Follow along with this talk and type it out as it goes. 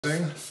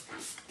And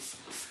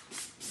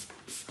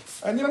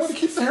you know, I'm going to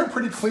keep the hair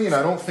pretty clean.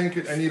 I don't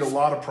think I need a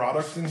lot of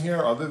product in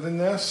here other than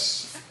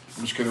this.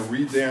 I'm just going to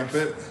redamp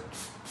it.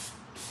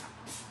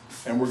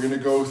 And we're going to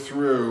go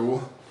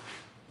through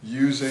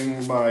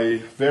using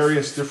my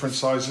various different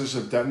sizes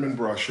of Denman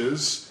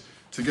brushes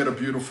to get a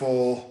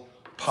beautiful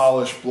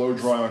polished blow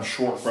dry on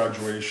short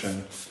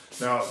graduation.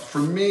 Now,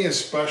 for me,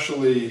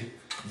 especially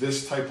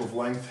this type of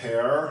length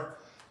hair,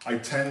 I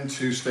tend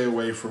to stay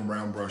away from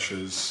round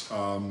brushes.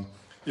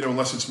 You know,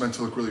 unless it's meant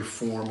to look really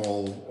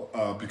formal,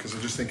 because I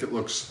just think it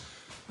looks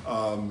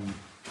a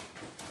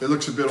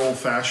bit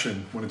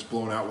old-fashioned when it's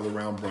blown out with a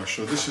round brush.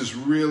 So this is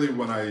really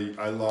when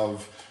I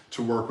love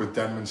to work with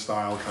Denman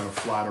style kind of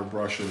flatter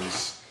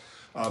brushes.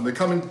 They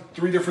come in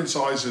 3 different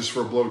sizes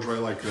for a blow dry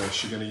like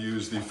this. You're going to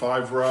use the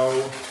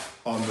 5-row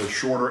on the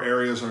shorter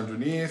areas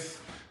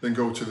underneath, then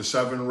go to the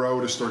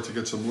 7-row to start to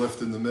get some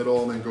lift in the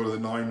middle, and then go to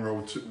the 9-row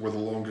where the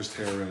longest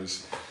hair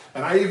is.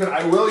 And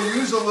I will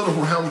use a little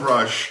round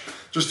brush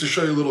just to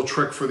show you a little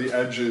trick for the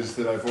edges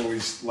that I've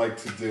always liked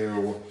to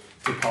do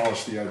to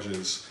polish the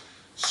edges.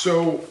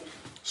 So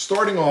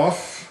starting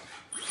off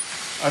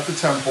at the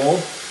temple,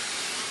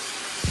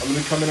 I'm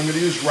going to come in, I'm going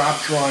to use wrap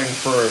drying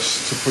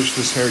first to push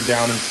this hair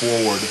down and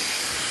forward.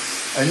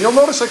 And you'll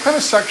notice I kind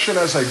of section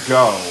as I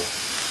go.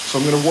 So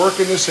I'm going to work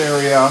in this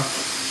area,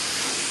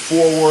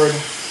 forward,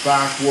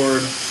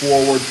 backward,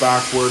 forward,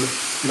 backward.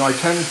 You know, I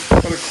can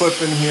put a clip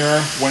in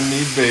here when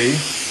need be.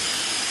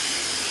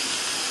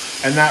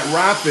 And that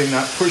wrapping,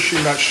 that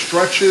pushing, that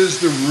stretches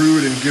the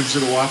root and gives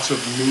it lots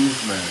of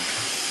movement.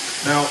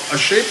 Now, a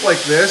shape like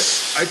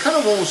this, I kind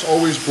of almost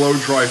always blow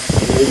dry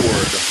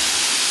forward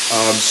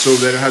so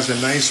that it has a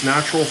nice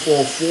natural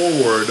fall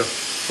forward,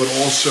 but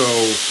also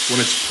when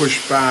it's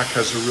pushed back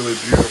has a really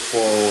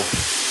beautiful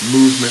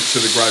movement to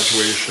the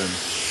graduation.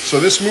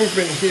 So this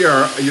movement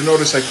here, you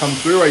notice I come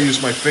through, I use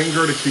my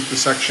finger to keep the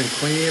section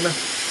clean,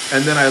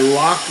 and then I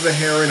lock the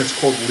hair in, it's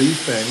called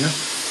leafing.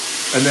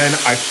 And then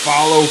I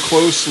follow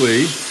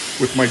closely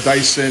with my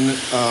Dyson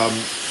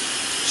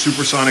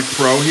Supersonic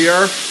Pro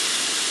here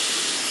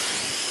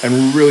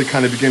and really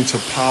kind of begin to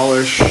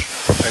polish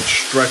and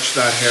stretch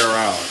that hair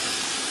out.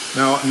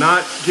 Now,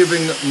 not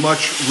giving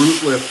much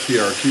root lift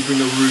here, keeping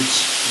the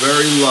roots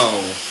very low.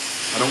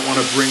 I don't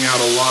want to bring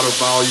out a lot of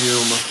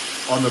volume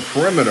on the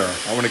perimeter.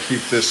 I want to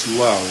keep this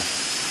low.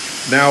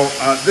 Now,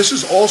 this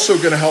is also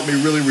going to help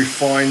me really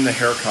refine the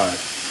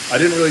haircut. I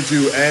didn't really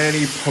do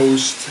any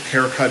post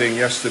haircutting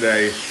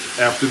yesterday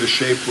after the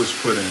shape was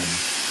put in.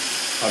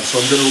 So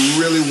I'm going to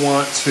really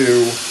want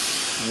to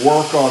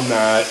work on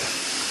that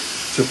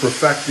to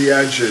perfect the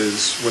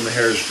edges when the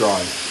hair is dry.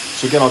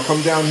 So again, I'll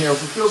come down here.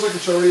 If it feels like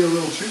it's already a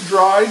little too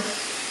dry,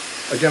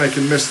 again, I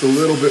can mist a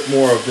little bit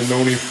more of the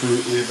noni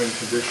fruit leave-in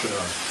conditioner.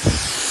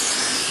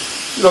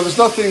 You know, there's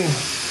nothing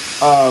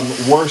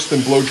worse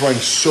than blow drying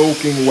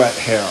soaking wet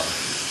hair.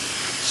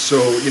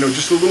 So, you know,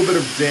 just a little bit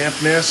of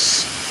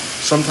dampness,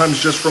 sometimes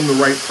just from the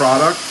right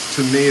product,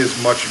 to me is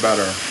much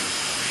better.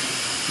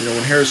 You know,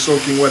 when hair is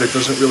soaking wet, it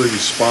doesn't really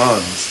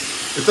respond.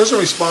 It doesn't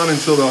respond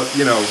until the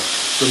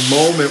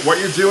moment, what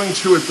you're doing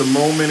to it, the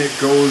moment it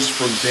goes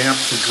from damp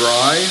to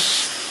dry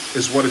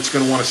is what it's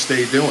going to want to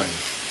stay doing.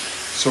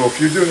 So if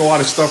you're doing a lot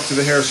of stuff to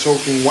the hair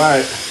soaking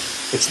wet,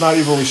 it's not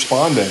even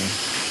responding.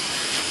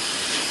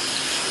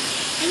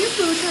 Are you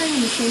blow drying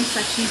in the same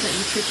sections that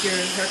you took your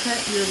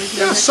haircut, your original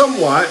Yeah, haircut?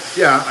 somewhat.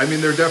 Yeah, I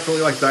mean, they're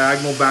definitely like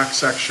diagonal back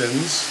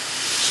sections.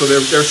 So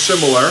they're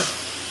similar.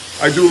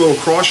 I do a little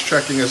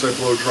cross-checking as I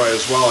blow dry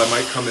as well. I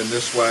might come in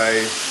this way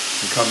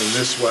and come in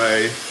this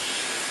way.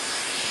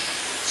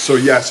 So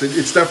yes,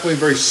 it's definitely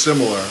very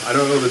similar. I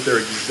don't know that they're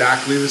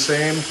exactly the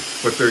same,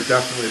 but they're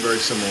definitely very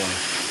similar.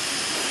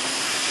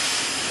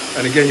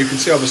 And again, you can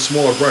see how the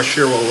smaller brush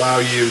here will allow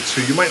you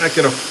to, you might not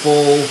get a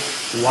full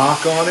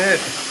lock on it,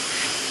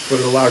 but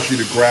it allows you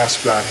to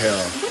grasp that hair.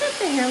 What if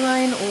the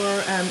hairline or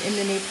in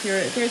the nape here,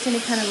 if there's any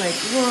kind of like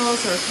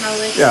whorls or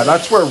cowlicks? Yeah,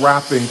 that's where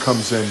wrapping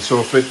comes in. So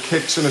if it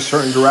kicks in a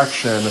certain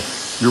direction,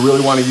 you really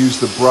want to use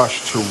the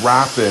brush to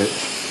wrap it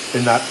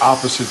in that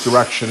opposite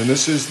direction. And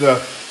this is the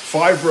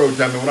 5-row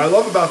Denman. What I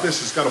love about this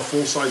is it's got a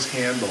full-size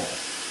handle.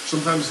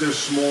 Sometimes there's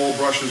small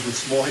brushes with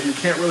small, you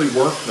can't really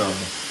work them.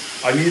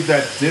 I need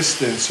that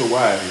distance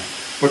away.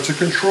 But to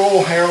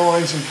control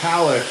hairlines and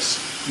cowlicks,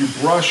 you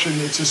brush,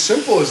 and it's as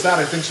simple as that.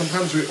 I think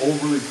sometimes we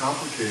overly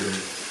complicate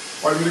it.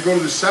 All right, I'm going to go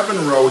to the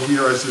 7-row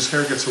here as this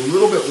hair gets a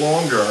little bit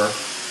longer,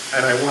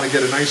 and I want to get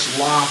a nice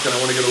lock, and I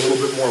want to get a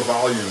little bit more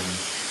volume.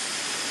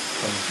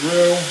 Come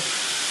through,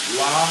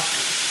 lock,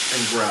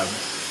 and grab.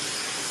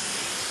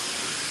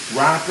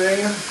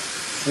 Wrapping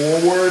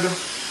forward,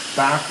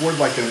 backward,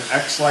 like an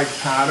X-like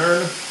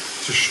pattern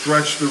to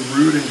stretch the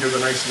root and give a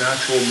nice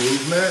natural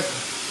movement.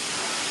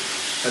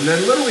 And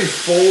then literally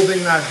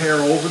folding that hair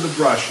over the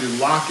brush. You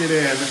lock it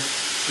in,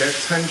 get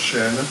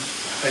tension,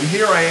 and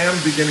here I am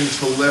beginning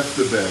to lift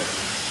a bit.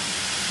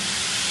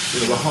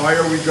 You know, the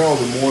higher we go,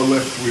 the more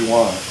lift we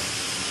want.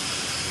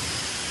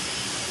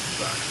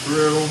 Back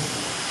through,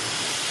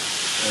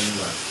 and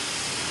lift.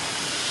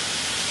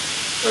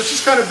 It's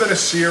just kind of been a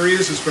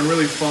series. It's been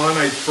really fun.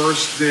 I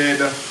first did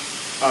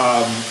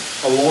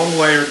a long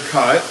layered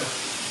cut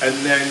and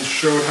then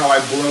showed how I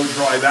blow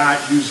dry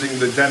that using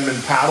the Denman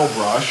paddle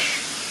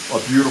brush, a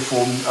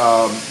beautiful,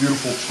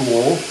 beautiful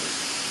tool,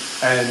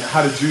 and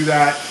how to do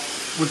that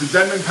with the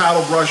Denman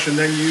paddle brush and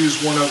then use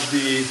one of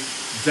the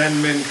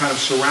Denman kind of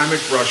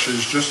ceramic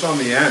brushes just on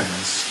the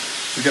ends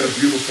to get a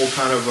beautiful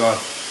kind of a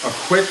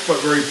quick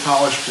but very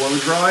polished blow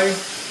dry.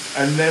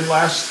 And then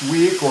last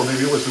week, or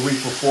maybe it was the week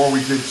before,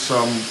 we did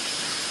some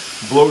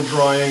blow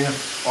drying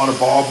on a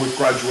bob with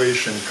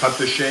graduation, cut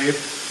the shape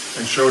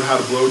and showed how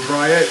to blow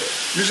dry it.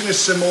 Using a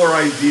similar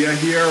idea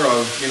here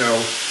of, you know,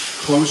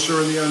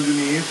 closer in the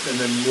underneath and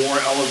then more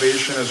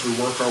elevation as we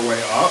work our way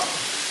up.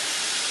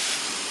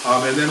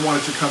 And then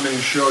wanted to come in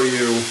and show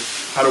you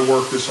how to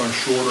work this on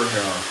shorter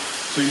hair.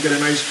 So you get a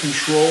nice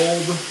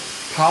controlled,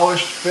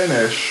 polished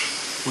finish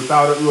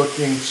without it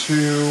looking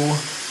too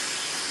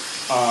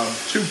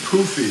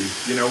poofy,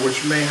 you know,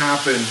 which may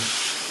happen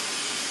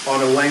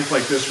on a length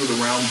like this with a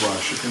round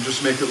brush. It can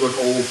just make it look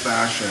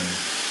old-fashioned.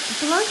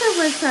 Blanca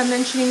was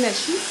mentioning that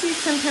she sees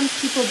sometimes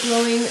people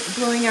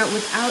blowing out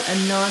without a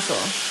nozzle.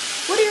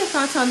 What are your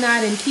thoughts on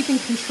that and keeping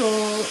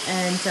control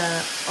and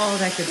all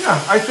that good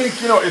stuff? Yeah, I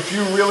think, you know, if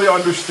you really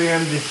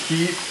understand the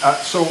heat,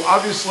 so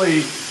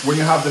obviously when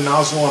you have the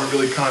nozzle on, it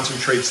really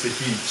concentrates the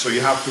heat. So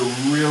you have to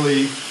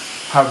really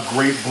have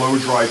great blow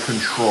dry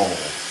control,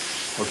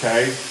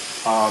 okay?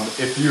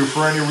 If you,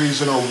 for any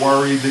reason, are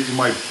worried that you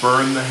might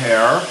burn the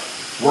hair,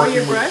 or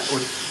your brush?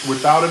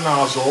 Without a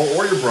nozzle,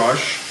 or your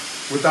brush,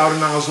 without a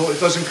nozzle, it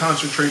doesn't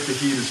concentrate the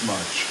heat as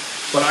much.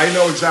 But I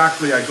know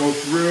exactly, I go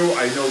through,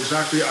 I know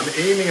exactly, I'm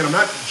aiming it, I'm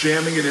not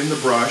jamming it in the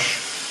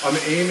brush, I'm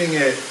aiming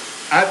it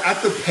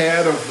at the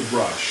pad of the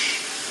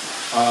brush.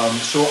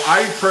 So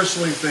I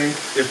personally think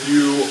if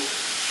you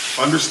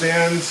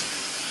understand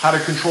how to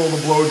control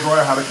the blow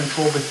dryer, how to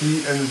control the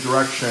heat and the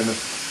direction,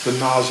 the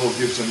nozzle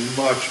gives a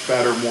much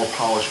better, more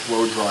polished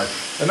blow dry.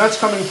 And that's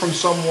coming from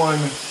someone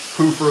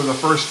who for the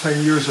first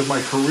 10 years of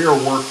my career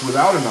worked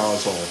without a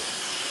nozzle.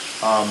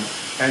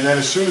 And then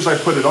as soon as I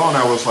put it on,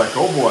 I was like,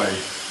 oh boy,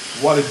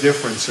 what a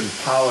difference in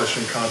polish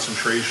and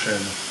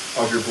concentration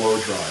of your blow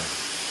dry.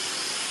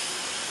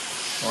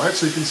 All right,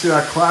 so you can see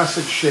that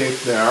classic shape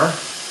there.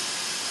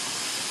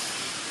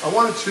 I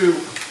wanted to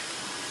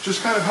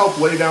just kind of help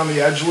lay down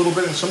the edge a little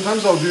bit, and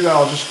sometimes I'll do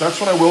that. That's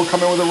when I will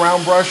come in with a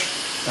round brush,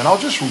 and I'll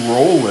just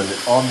roll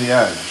it on the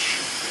edge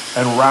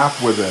and wrap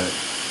with it.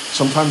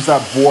 Sometimes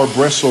that boar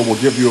bristle will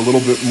give you a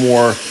little bit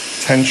more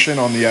tension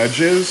on the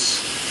edges.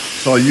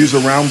 So I'll use a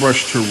round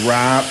brush to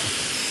wrap,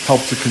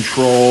 help to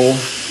control.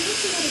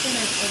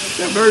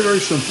 Yeah, very, very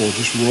simple.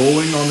 Just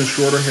rolling on the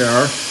shorter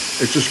hair.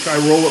 I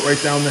roll it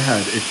right down the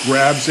head. It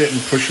grabs it and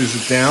pushes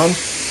it down,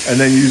 and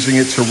then using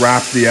it to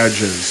wrap the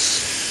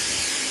edges.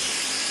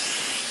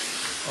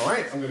 All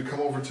right, I'm going to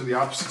come over to the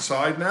opposite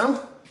side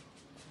now.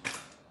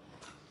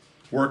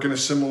 Work in a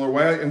similar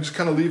way. I'm just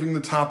kind of leaving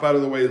the top out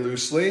of the way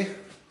loosely.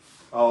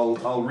 I'll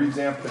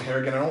redamp the hair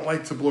again. I don't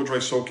like to blow dry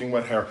soaking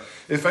wet hair.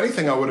 If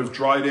anything, I would have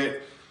dried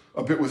it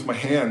a bit with my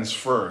hands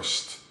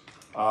first,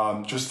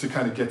 just to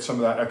kind of get some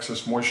of that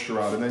excess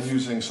moisture out, and then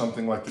using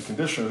something like the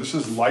conditioner. This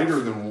is lighter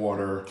than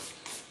water,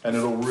 and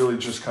it'll really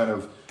just kind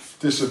of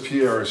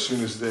disappear as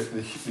soon as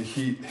the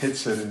heat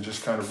hits it, and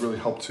just kind of really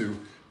help to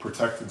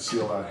protect and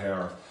seal that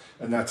hair.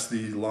 And that's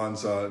the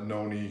Lanza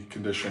Noni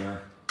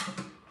conditioner.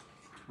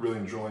 Really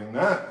enjoying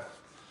that.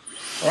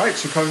 All right,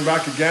 so coming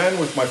back again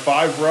with my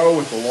 5-row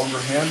with the longer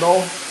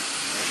handle,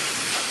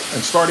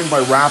 and starting by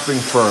wrapping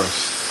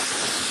first.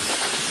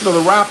 You know,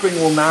 the wrapping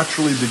will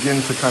naturally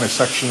begin to kind of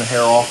section the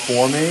hair off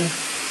for me.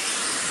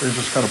 And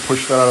just kind of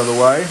push that out of the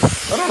way.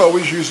 I don't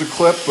always use a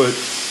clip, but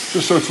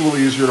just so it's a little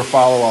easier to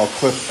follow, I'll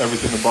clip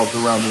everything above the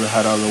round of the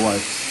head out of the way.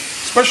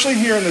 Especially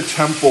here in the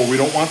temple, we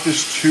don't want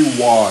this too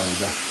wide.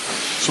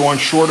 So on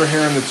shorter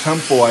hair in the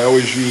temple, I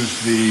always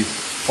use the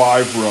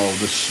 5-row,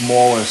 the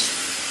smallest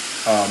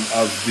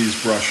of these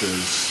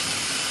brushes.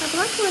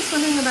 Blanca was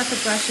wondering about the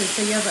brushes.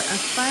 So you have a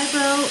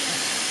 5-row,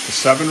 a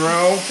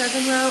 7-row,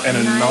 and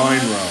a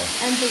 9-row.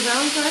 And the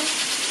round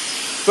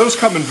brush? Those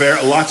come in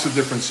lots of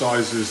different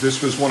sizes.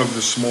 This was one of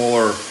the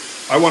smaller.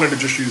 I wanted to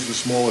just use the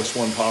smallest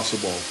one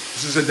possible.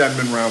 This is a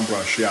Denman round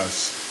brush,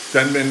 yes.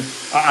 Denman,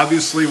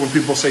 obviously when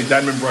people say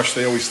Denman brush,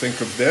 they always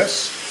think of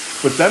this.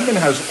 But Denman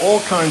has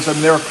all kinds. I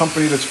mean, they're a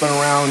company that's been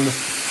around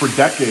for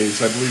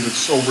decades. I believe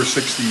it's over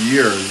 60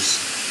 years.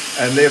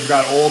 And they've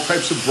got all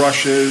types of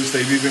brushes.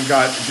 They've even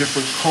got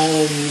different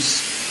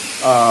combs.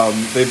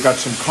 They've got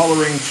some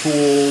coloring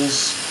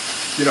tools.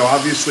 You know,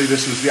 obviously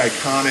this is the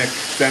iconic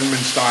Denman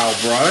style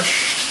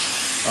brush.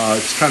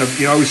 It's kind of,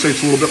 you know, I always say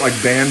it's a little bit like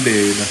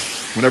Band-Aid.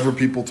 Whenever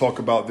people talk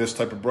about this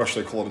type of brush,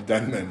 they call it a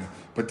Denman.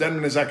 But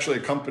Denman is actually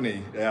a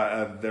company.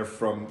 They're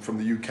from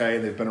the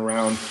UK. They've been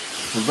around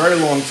for a very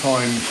long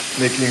time,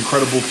 making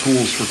incredible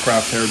tools for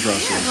craft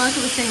hairdressers. Yeah, Blanca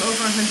was saying over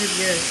 100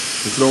 years.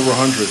 Is it over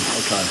 100?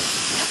 Okay.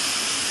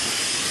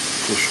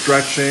 So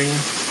stretching,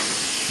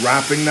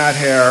 wrapping that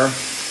hair,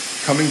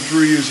 coming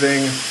through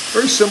using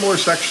very similar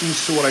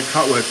sections to what I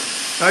cut with.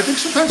 And I think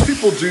sometimes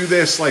people do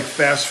this like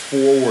fast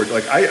forward.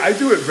 Like I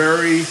do it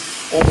very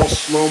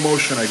almost slow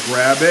motion. I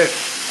grab it,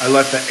 I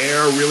let the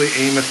air really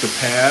aim at the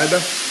pad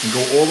and go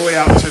all the way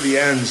out to the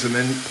ends, and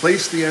then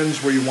place the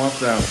ends where you want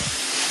them.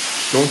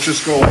 Don't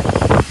just go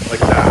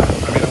like that.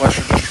 I mean, unless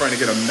you're just trying to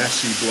get a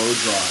messy blow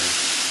dry.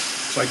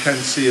 So I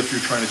can see if you're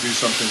trying to do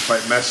something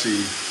quite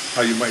messy,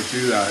 how you might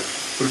do that.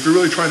 But if you're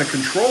really trying to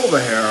control the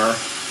hair,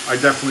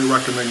 I definitely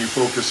recommend you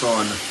focus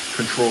on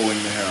controlling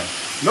the hair.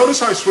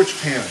 Notice how I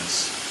switched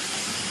hands.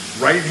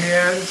 Right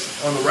hand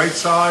on the right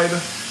side,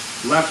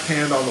 left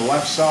hand on the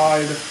left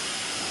side.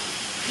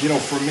 You know,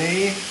 for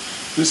me,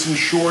 this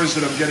ensures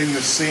that I'm getting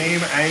the same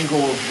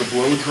angle of the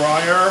blow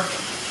dryer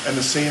and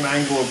the same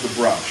angle of the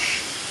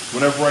brush.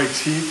 Whenever I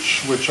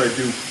teach, which I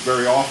do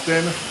very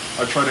often,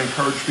 I try to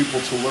encourage people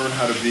to learn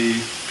how to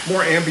be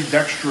more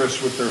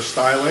ambidextrous with their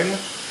styling.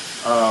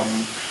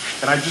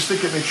 And I just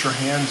think it makes your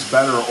hands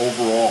better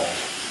overall.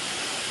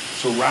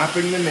 So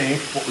wrapping the nape,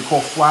 what we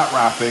call flat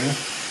wrapping,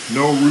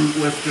 no root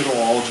lift at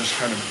all, just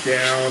kind of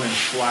down and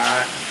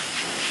flat.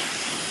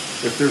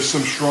 If there's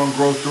some strong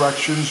growth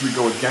directions, we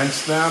go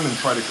against them and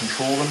try to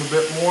control them a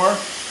bit more.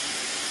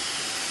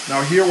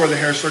 Now here where the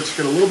hair starts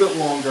to get a little bit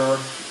longer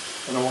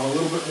and I want a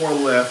little bit more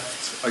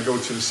lift, I go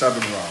to the 7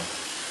 row.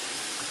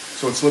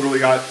 So it's literally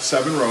got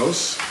 7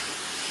 rows.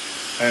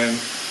 And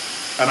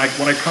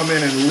when I come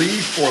in and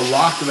leaf or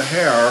lock the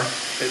hair,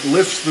 it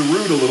lifts the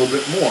root a little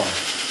bit more.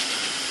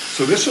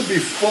 So this would be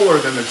fuller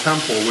than the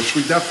temple, which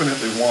we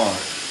definitely want.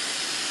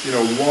 You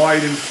know,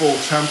 wide and full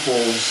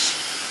temples,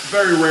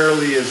 very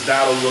rarely is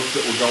that a look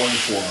that we're going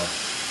for.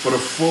 But a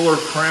fuller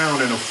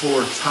crown and a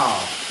fuller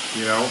top,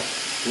 you know?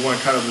 We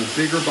want kind of a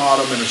bigger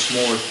bottom and a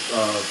smaller,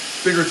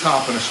 bigger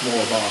top and a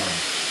smaller bottom.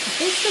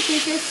 Is the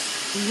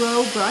biggest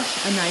row brush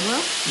a 9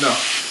 row? No.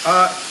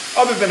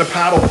 Other than a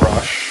paddle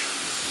brush,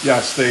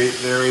 yes,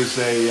 there is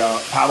a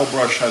paddle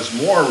brush has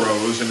more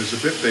rows and is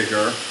a bit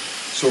bigger.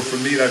 So for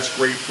me, that's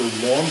great for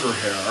longer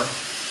hair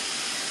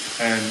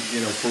and,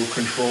 you know, for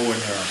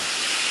controlling hair.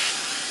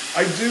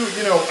 I do,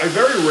 you know, I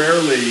very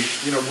rarely,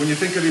 you know, when you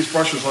think of these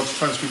brushes, lots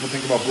of times people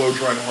think about blow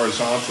drying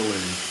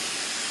horizontally.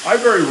 I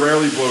very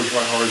rarely blow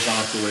dry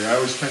horizontally. I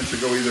always tend to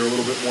go either a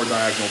little bit more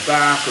diagonal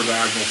back or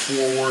diagonal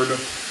forward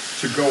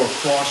to go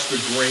across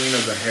the grain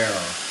of the hair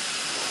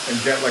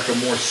and get like a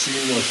more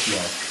seamless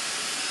look.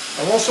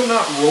 I'm also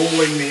not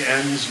rolling the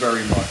ends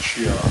very much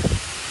here,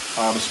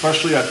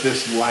 especially at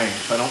this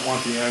length. I don't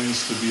want the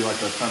ends to be like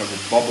a kind of a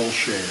bubble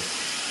shape.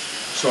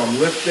 So I'm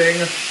lifting,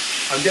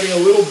 I'm getting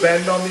a little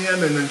bend on the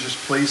end and then just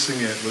placing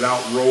it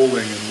without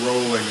rolling and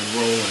rolling and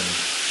rolling.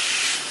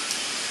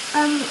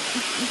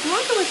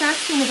 Blanca was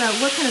asking about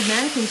what kind of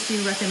mannequins do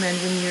you recommend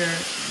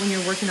when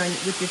you're working on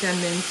with your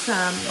Denmans?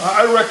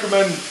 I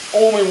recommend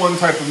only one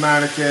type of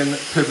mannequin,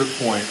 pivot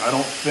point. I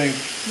don't think,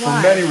 for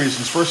many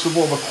reasons. First of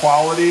all, the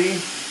quality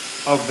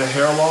of the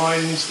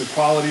hairlines, the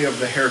quality of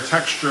the hair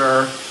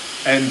texture,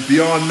 and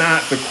beyond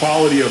that, the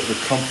quality of the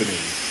company.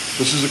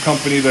 This is a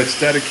company that's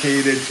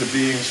dedicated to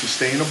being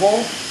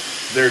sustainable.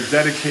 They're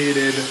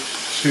dedicated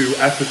to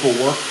ethical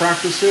work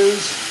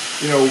practices.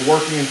 You know,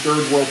 working in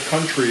third world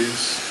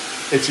countries,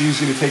 it's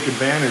easy to take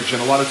advantage.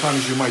 And a lot of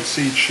times you might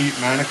see cheap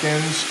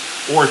mannequins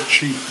or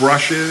cheap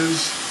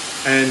brushes.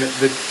 And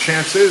the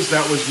chance is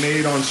that was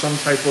made on some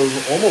type of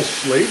almost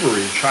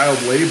slavery, child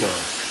labor,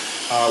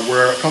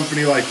 where a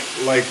company like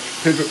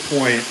Pivot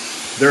Point,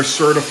 they're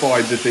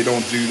certified that they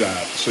don't do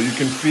that. So you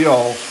can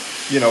feel,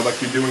 you know, like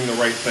you're doing the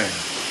right thing.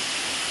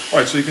 All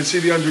right, so you can see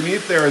the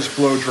underneath there is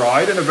blow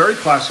dried in a very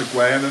classic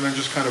way, and then I'm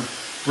just kind of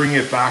bringing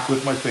it back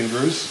with my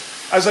fingers.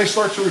 As I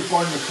start to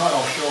refine the cut,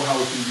 I'll show how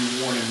it can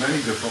be worn in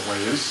many different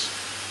ways.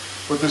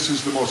 But this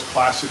is the most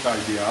classic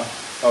idea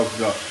of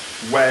the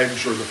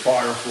wedge or the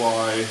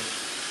firefly.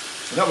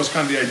 And that was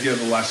kind of the idea of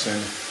the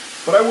lesson.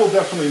 But I will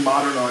definitely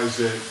modernize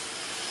it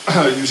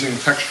using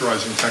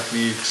texturizing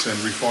techniques and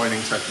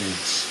refining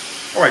techniques.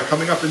 All right,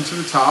 coming up into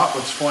the top,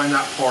 let's find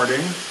that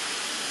parting.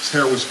 This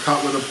hair was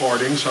cut with a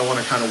parting, so I want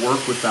to kind of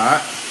work with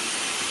that.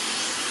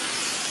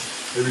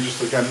 Maybe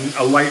just again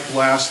a light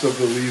blast of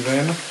the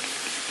leave-in.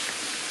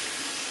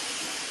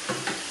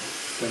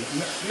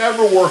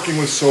 Never working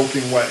with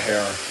soaking wet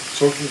hair.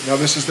 Now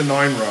this is the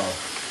 9 row,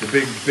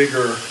 the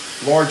bigger,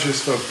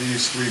 largest of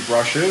these 3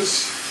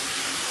 brushes.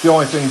 The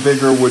only thing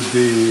bigger would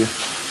be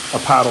a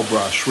paddle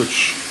brush,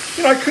 which,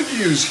 you know, I could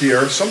use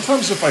here.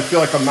 Sometimes if I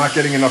feel like I'm not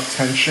getting enough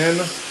tension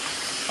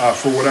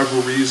for whatever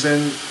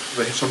reason,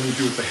 something to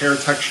do with the hair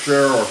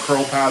texture or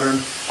curl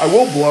pattern, I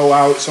will blow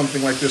out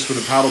something like this with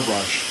a paddle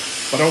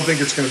brush, but I don't think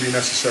it's going to be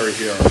necessary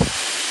here.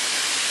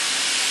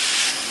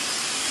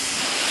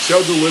 See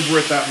how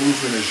deliberate that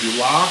movement is. You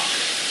lock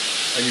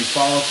and you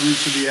follow through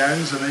to the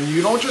ends, and then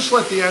you don't just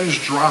let the ends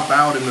drop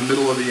out in the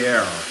middle of the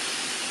air.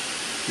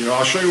 You know,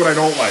 I'll show you what I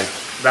don't like.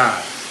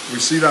 That.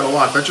 We see that a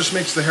lot. That just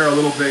makes the hair a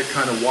little bit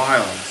kind of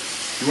wild.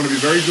 You want to be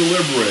very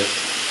deliberate.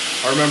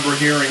 I remember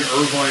hearing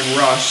Irvine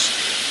Rust,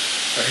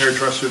 a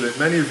hairdresser that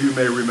many of you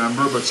may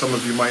remember, but some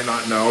of you might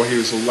not know. He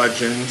was a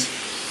legend.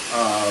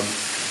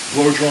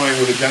 blow drying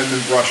with a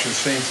Denman brush and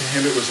saying to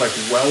him it was like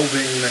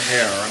welding the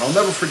hair. And I'll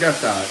never forget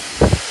that.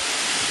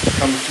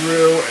 Come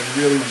through and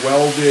really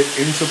weld it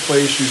into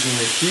place using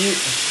the heat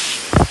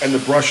and the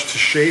brush to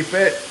shape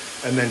it,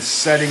 and then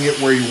setting it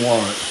where you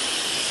want.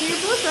 So you're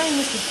blow drying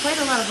this with quite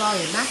a lot of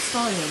volume, max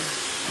volume.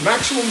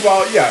 Maximum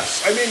volume,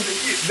 yes. I mean,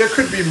 there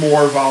could be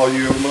more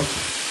volume,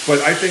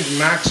 but I think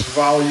max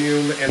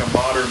volume in a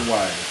modern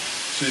way.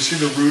 So you see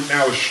the root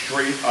now is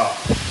straight up.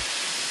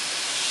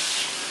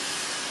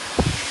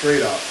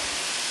 Straight up.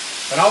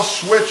 And I'll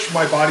switch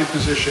my body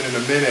position in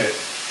a minute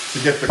to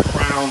get the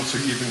crown to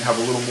even have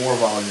a little more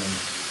volume.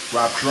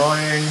 Wrap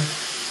drying,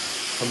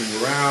 coming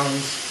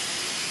around.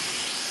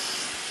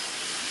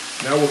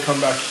 Now we'll come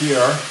back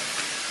here.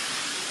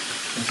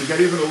 And to get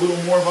even a little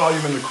more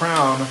volume in the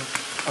crown,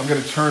 I'm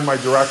going to turn my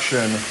direction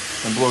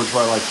and blow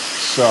dry like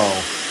so.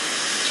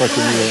 So I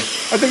can really,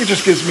 I think it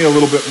just gives me a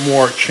little bit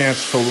more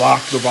chance to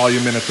lock the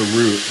volume in at the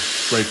root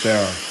right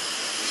there.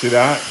 See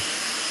that?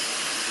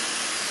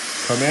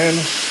 Come in,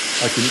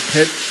 I can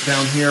hit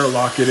down here,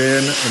 lock it in,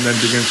 and then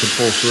begin to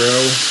pull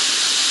through.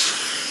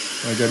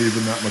 I get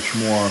even that much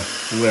more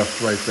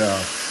lift right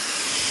there.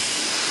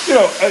 You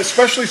know,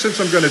 especially since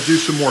I'm going to do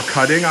some more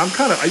cutting,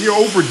 you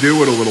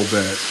overdo it a little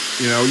bit.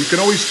 You know, you can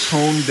always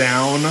tone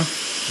down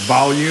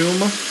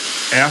volume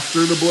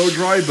after the blow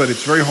dry, but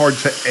it's very hard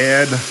to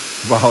add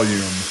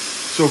volume.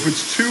 So if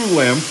it's too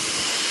limp,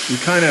 you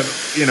kind of,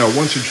 you know,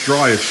 once it's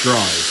dry, it's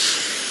dry.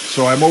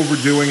 So I'm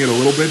overdoing it a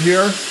little bit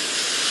here.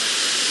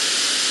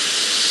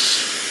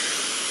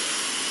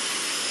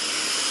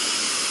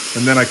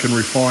 And then I can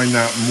refine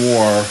that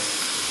more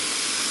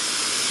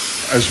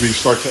as we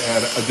start to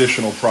add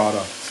additional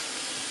product.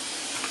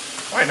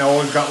 All right, now all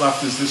we've got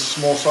left is this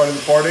small side of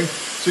the parting.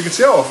 So you can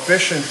see how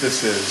efficient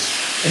this is.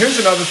 And here's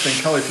another thing,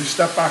 Kelly, if you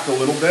step back a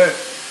little bit,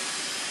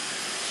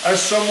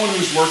 as someone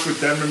who's worked with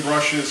Denman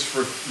brushes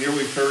for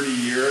nearly 30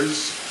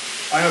 years,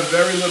 I have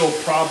very little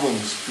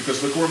problems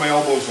because look where my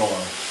elbows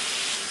are.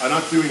 I'm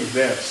not doing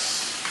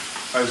this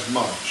as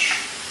much.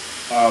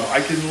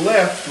 I can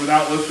lift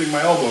without lifting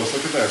my elbows.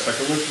 Look at this, I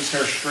can lift this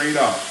hair straight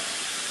up.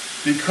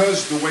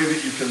 Because the way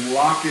that you can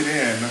lock it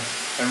in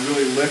and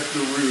really lift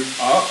the root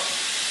up,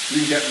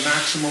 you can get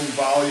maximum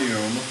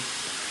volume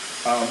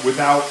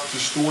without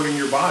distorting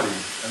your body.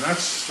 And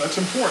that's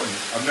important.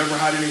 I've never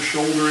had any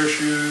shoulder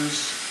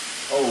issues,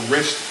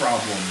 wrist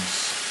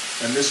problems.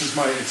 And this is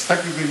it's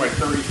technically my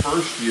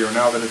 31st year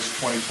now that it's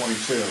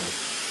 2022.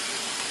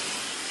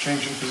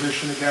 Changing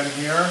position again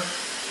here.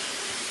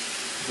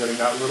 Getting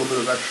that little bit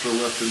of extra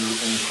lift in the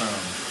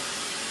crown.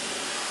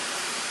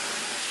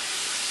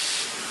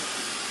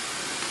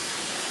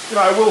 You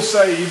know, I will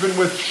say, even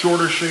with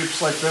shorter shapes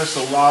like this,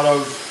 a lot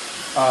of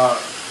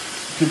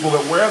people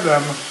that wear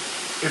them,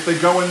 if they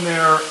go in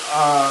their,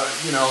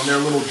 you know, in their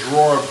little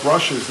drawer of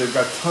brushes, they've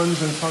got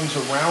tons and tons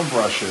of round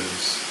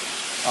brushes.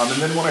 And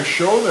then when I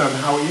show them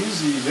how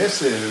easy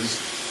this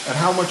is and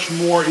how much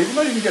more, even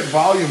though you can get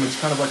volume, it's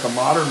kind of like a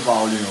modern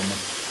volume.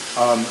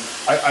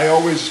 I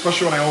always,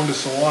 especially when I owned a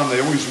salon, they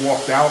always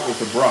walked out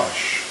with a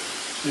brush,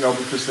 you know,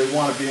 because they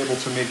want to be able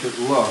to make it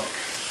look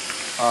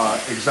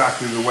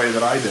exactly the way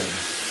that I did.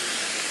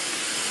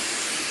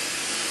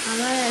 All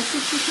right, I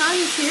see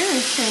Chicago's here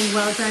and saying,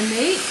 well done,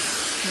 mate.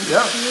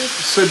 Yeah,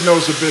 Sid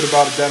knows a bit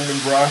about a Denman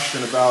brush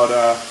and about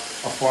a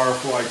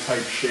firefly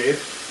type shape,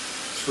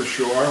 for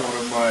sure. One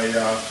of my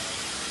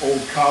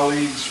old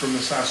colleagues from the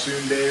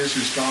Sassoon days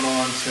who's gone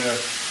on to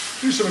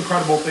do some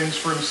incredible things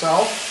for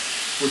himself,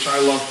 which I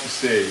love to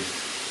see.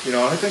 You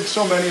know, I think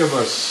so many of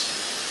us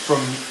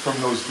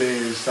from those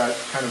days, that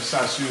kind of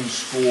Sassoon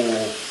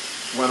school,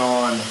 went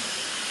on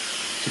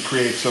to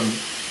create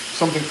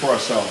something for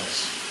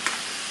ourselves.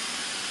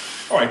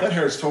 All right, that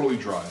hair is totally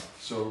dry.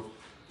 So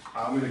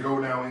I'm going to go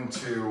now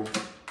into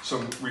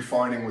some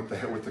refining with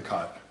the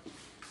cut.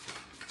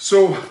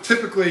 So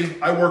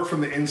typically I work from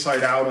the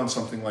inside out on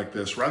something like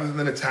this. Rather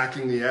than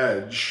attacking the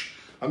edge,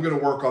 I'm going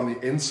to work on the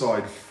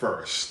inside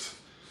first.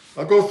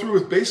 I'll go through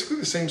with basically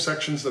the same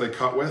sections that I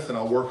cut with, and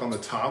I'll work on the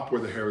top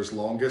where the hair is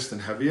longest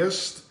and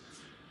heaviest.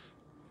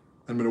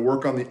 I'm going to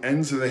work on the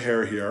ends of the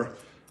hair here.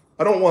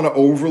 I don't want to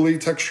overly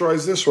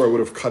texturize this, or I would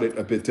have cut it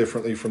a bit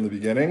differently from the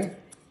beginning,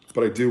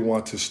 but I do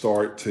want to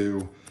start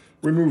to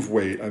remove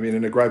weight. I mean,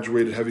 in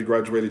a heavy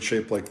graduated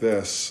shape like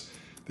this,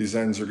 these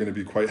ends are going to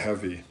be quite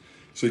heavy.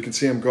 So you can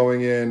see I'm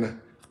going in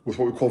with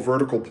what we call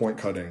vertical point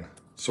cutting.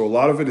 So a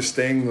lot of it is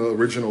staying the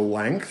original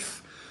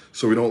length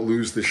so we don't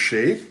lose the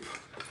shape,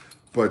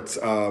 but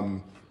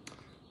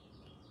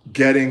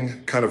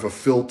getting kind of a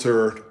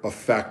filter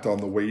effect on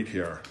the weight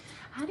here.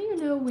 How do you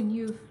know when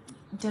you've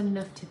done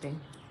enough tipping?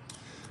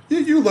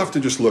 You'll have to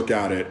just look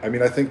at it. I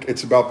mean, I think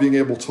it's about being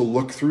able to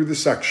look through the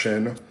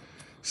section,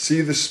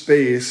 see the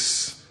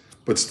space,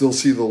 but still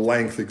see the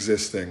length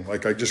existing.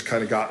 Like I just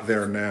kind of got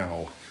there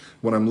now.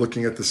 When I'm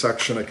looking at the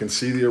section, I can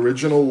see the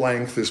original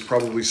length is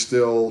probably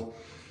still,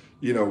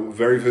 you know,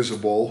 very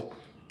visible,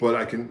 but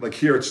I can, like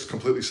here, it's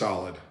completely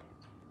solid.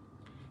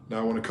 Now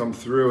I want to come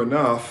through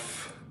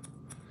enough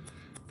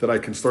that I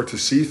can start to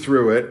see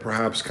through it,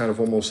 perhaps kind of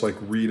almost like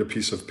read a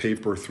piece of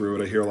paper through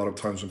it. I hear a lot of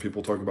times when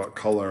people talk about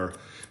color,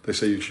 they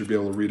say you should be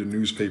able to read a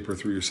newspaper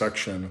through your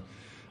section,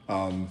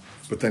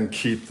 but then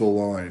keep the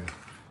line.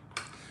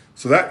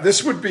 So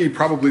this would be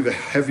probably the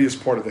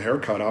heaviest part of the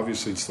haircut.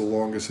 Obviously, it's the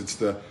longest. It's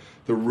the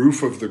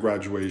roof of the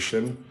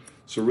graduation.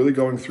 So really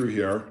going through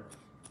here.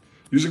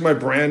 Using my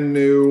brand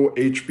new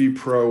HB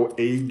Pro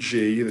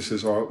AG. This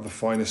is the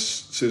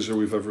finest scissor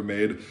we've ever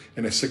made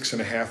in a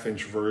 6.5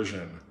 inch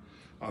version.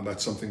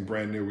 That's something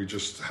brand new. We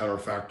just had our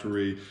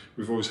factory.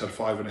 We've always had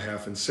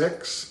 5.5 and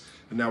 6,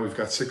 and now we've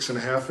got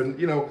 6.5. And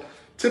you know,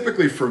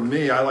 typically for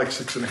me, I like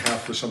 6.5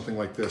 for something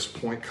like this,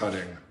 point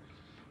cutting.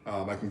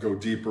 I can go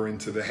deeper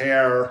into the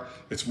hair.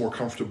 It's more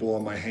comfortable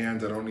on my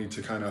hand. I don't need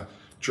to kind of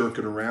jerk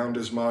it around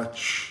as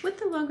much. With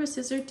the longer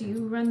scissor, do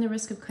you run the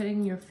risk of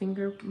cutting your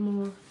finger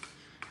more?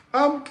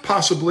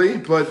 Possibly,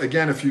 but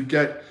again, if you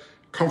get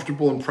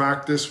comfortable in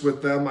practice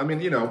with them, I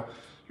mean, you know,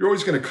 you're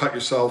always going to cut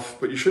yourself,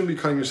 but you shouldn't be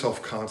cutting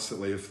yourself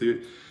constantly. If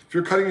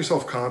you're cutting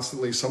yourself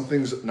constantly,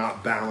 something's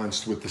not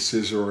balanced with the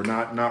scissor or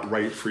not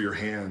right for your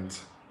hand.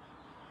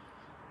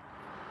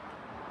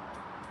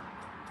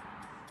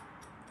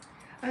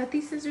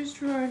 These scissors,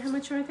 Gerard, how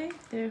much are they?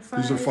 These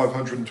are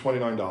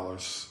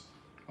 $529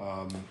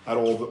 at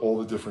all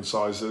the different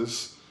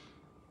sizes,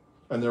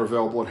 and they're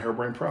available at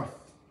Hairbrain Pro.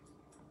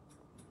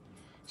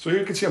 So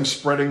you can see I'm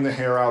spreading the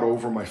hair out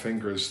over my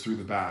fingers through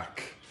the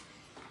back.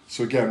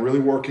 So again, really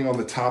working on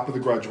the top of the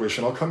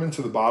graduation. I'll come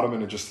into the bottom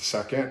in just a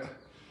second.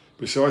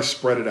 But you see how I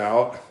spread it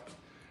out?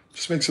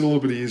 Just makes it a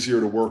little bit easier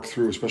to work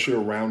through, especially a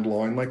round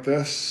line like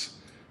this.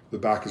 The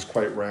back is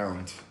quite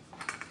round.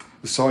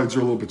 The sides are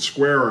a little bit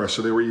squarer,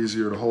 so they were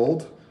easier to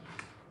hold.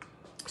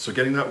 So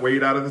getting that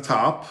weight out of the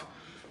top,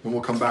 and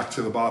we'll come back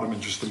to the bottom in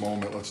just a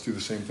moment. Let's do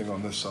the same thing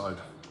on this side.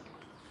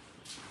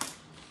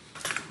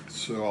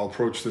 So I'll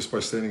approach this by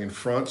standing in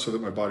front so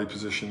that my body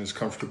position is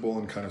comfortable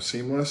and kind of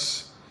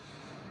seamless.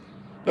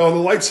 Now on the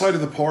light side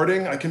of the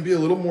parting, I can be a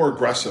little more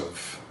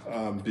aggressive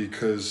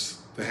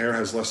because the hair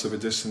has less of a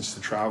distance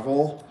to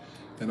travel,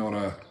 and on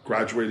a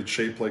graduated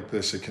shape like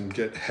this, it can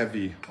get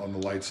heavy on the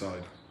light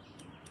side.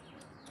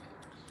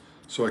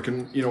 So I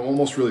can, you know,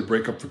 almost really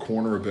break up the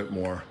corner a bit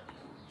more.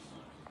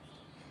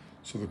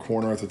 So the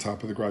corner at the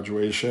top of the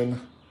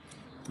graduation,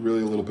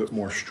 really a little bit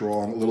more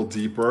strong, a little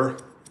deeper.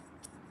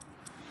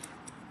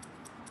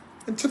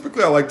 And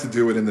typically I like to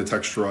do it in the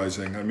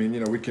texturizing. I mean, you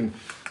know, we can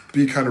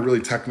be kind of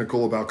really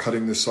technical about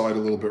cutting this side a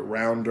little bit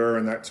rounder,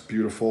 and that's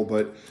beautiful.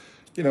 But,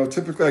 you know,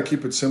 typically I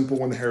keep it simple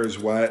when the hair is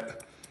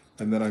wet,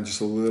 and then I'm just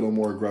a little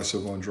more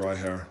aggressive on dry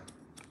hair.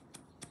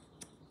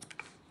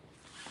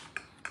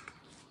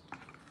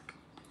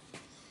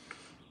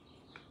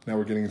 Now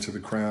we're getting into the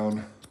crown.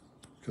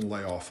 You can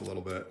lay off a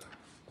little bit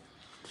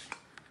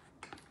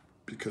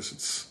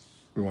because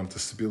we want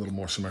this to be a little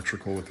more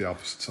symmetrical with the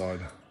opposite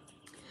side.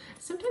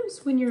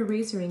 Sometimes when you're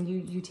razoring,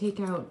 you take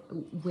out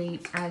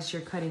weight as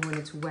you're cutting when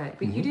it's wet,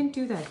 but you didn't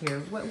do that here.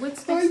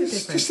 What's the difference?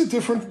 It's just a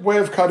different way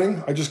of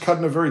cutting. I just cut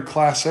in a very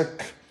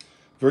classic,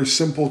 very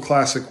simple,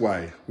 classic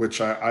way,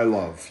 which I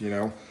love, you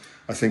know.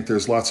 I think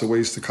there's lots of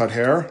ways to cut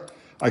hair.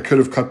 I could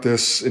have cut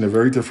this in a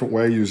very different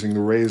way using the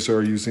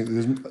razor,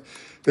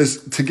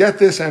 to get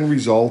this end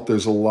result,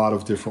 there's a lot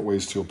of different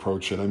ways to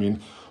approach it. I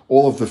mean,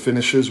 all of the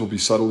finishes will be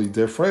subtly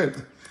different.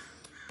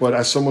 But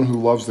as someone who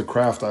loves the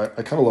craft, I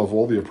kind of love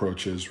all the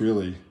approaches,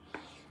 really.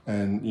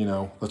 And, you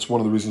know, that's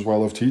one of the reasons why I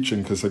love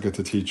teaching, because I get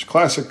to teach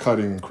classic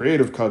cutting,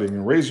 creative cutting,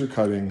 and razor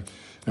cutting,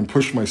 and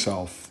push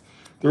myself.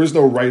 There is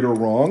no right or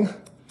wrong.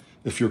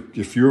 If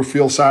you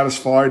feel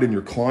satisfied and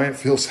your client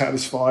feels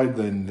satisfied,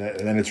 then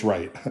it's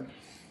right.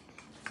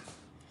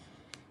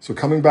 So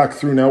coming back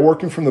through now,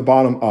 working from the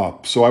bottom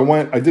up. So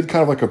I did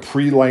kind of like a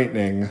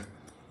pre-lightening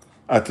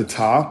at the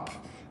top,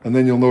 and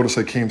then you'll notice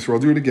I came through.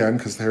 I'll do it again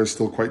because the hair is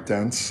still quite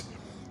dense.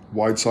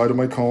 Wide side of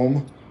my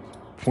comb,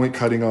 point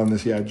cutting on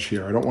this edge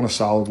here. I don't want a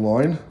solid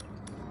line.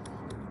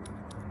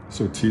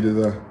 So T to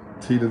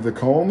the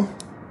comb.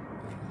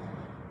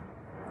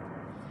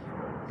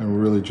 And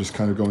we're really just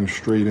kind of going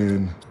straight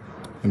in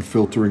and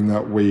filtering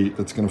that weight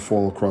that's gonna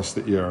fall across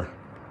the ear.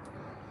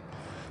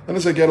 Then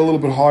as I get a little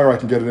bit higher, I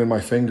can get it in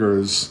my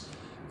fingers,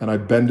 and I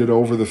bend it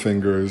over the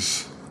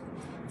fingers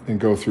and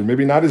go through.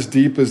 Maybe not as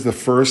deep as the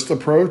first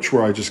approach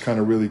where I just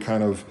really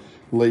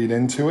laid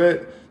into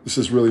it. This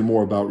is really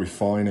more about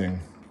refining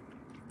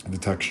the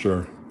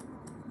texture.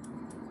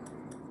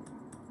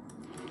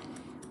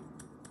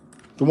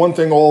 The one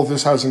thing all of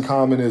this has in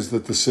common is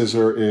that the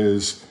scissor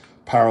is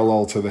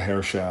parallel to the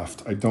hair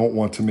shaft. I don't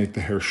want to make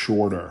the hair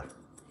shorter.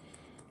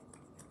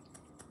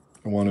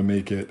 I want to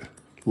make it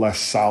less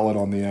solid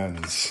on the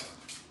ends.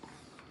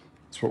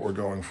 That's what we're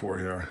going for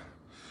here.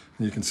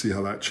 And you can see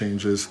how that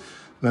changes.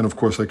 Then of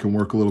course I can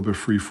work a little bit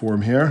free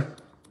form here.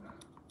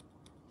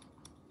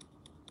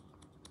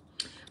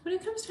 When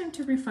it comes time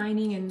to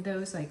refining and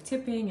those like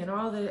tipping and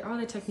all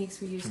the techniques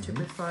we use to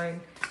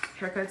refine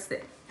haircuts,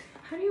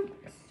 how do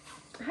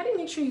you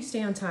make sure you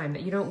stay on time,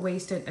 that you don't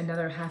waste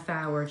another half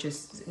hour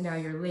just now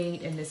you're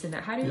late and this and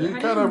that? You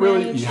have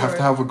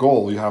to have a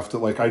goal. You have to,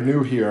 like, I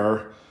knew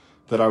here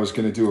that I was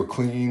going to do a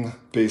clean,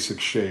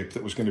 basic shape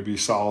that was going to be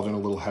solid and a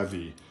little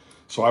heavy.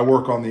 So I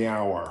work on the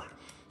hour.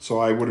 So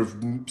I would have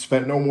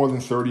spent no more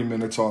than 30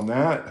 minutes on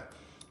that,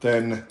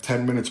 then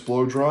 10 minutes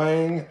blow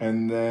drying,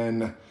 and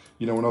then,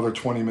 you know, another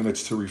 20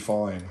 minutes to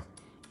refine.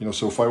 You know,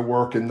 so if I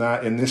work in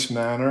this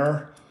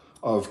manner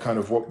of kind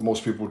of what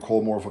most people would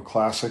call more of a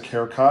classic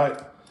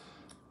haircut,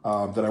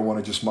 that I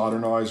want to just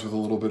modernize with a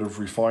little bit of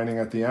refining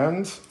at the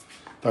end,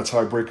 that's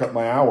how I break up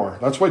my hour.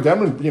 That's why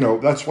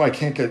that's why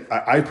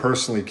I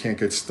personally can't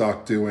get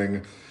stuck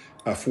doing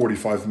a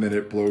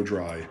 45-minute blow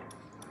dry.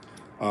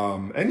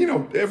 And you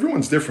know,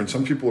 everyone's different.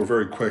 Some people are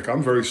very quick.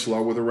 I'm very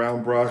slow with a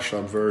round brush.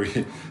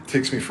 It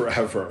takes me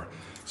forever.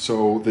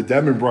 So the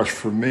Denman brush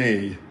for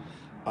me,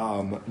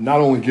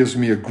 not only gives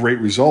me a great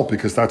result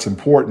because that's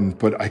important,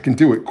 but I can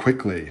do it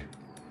quickly.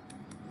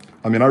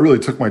 I mean, I really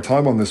took my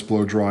time on this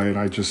blow dry and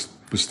I just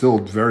was still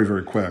very,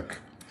 very quick.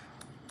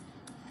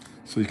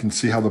 So you can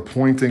see how the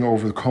pointing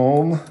over the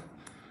comb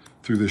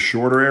through this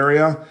shorter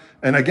area.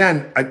 And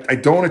again, I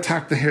don't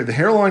attack the hair. The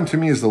hairline to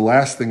me is the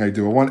last thing I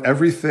do. I want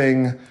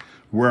everything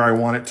where I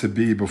want it to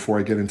be before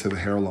I get into the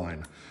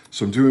hairline.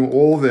 So I'm doing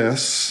all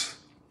this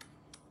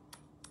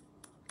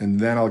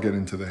and then I'll get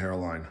into the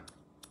hairline.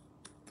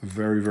 The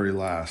very, very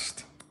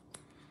last.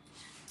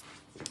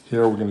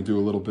 Here we're gonna do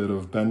a little bit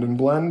of bend and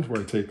blend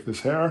where I take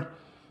this hair,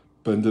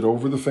 bend it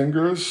over the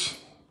fingers.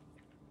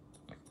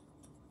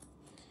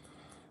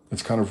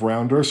 It's kind of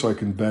rounder so I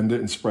can bend it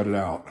and spread it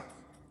out.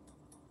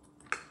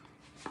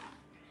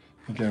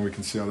 Again, we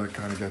can see how that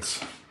kind of gets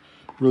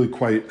really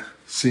quite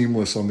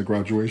seamless on the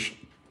graduation.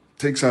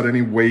 Takes out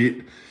any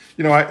weight.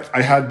 You know,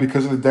 I had,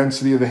 because of the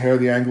density of the hair,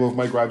 the angle of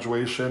my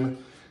graduation,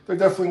 there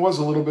definitely was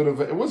a little bit of,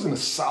 it wasn't a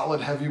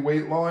solid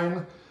heavyweight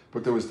line,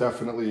 but there was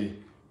definitely,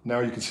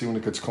 now you can see when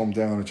it gets combed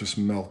down, it just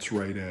melts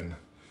right in.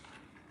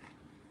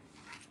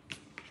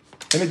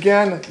 And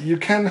again, you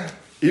can,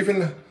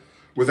 even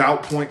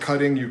without point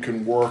cutting, you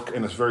can work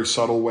in a very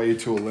subtle way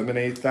to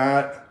eliminate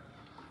that.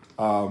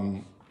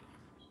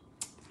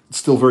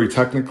 Still very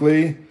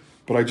technically,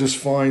 but I just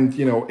find,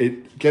 you know,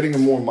 getting a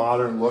more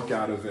modern look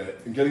out of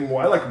it and getting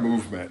more, I like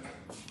movement.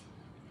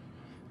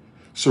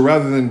 So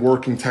rather than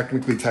working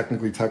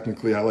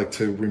technically, I like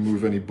to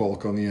remove any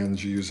bulk on the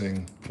ends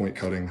using point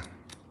cutting.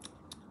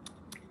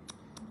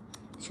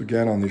 So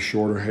again, on these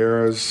shorter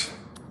hairs,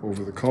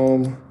 over the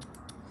comb,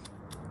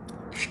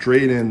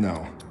 straight in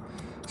though.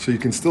 So you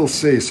can still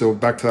see, so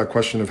back to that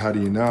question of how do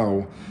you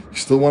know, you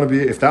still want to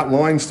be, if that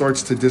line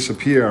starts to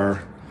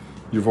disappear,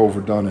 you've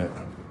overdone it.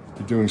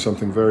 You're doing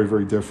something very,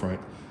 very different.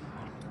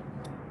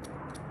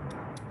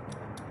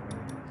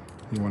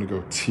 You want to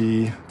go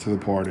T to the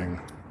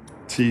parting,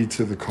 T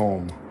to the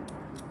comb.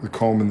 The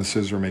comb and the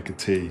scissor make a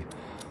T.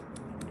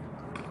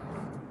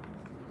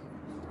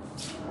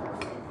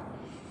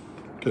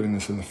 Getting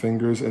this in the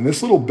fingers. And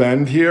this little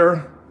bend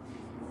here,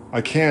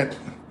 I can't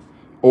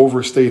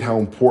overstate how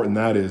important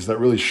that is. That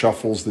really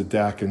shuffles the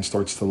deck and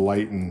starts to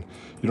lighten.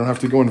 You don't have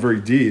to go in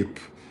very deep.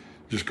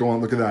 Just go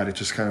on, look at that. It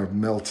just kind of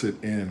melts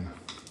it in.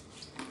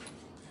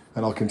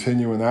 And I'll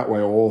continue in that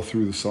way all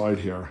through the side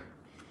here.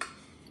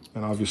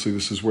 And obviously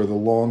this is where the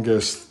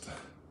longest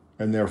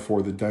and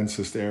therefore the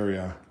densest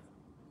area.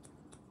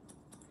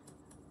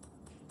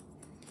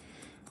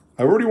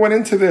 I already went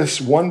into this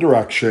one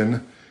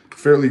direction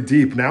fairly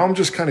deep. Now I'm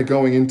just kind of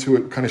going into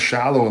it kind of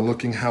shallow and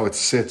looking how it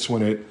sits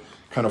when it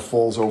kind of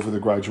falls over the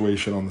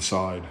graduation on the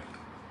side.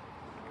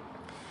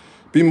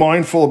 Be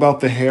mindful about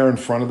the hair in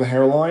front of the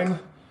hairline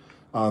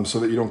so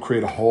that you don't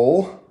create a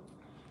hole.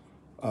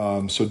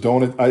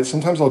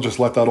 Sometimes I'll just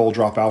let that all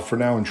drop out for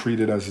now and treat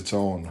it as its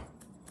own.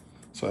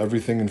 So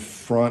everything in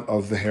front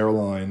of the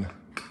hairline,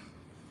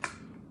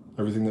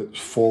 everything that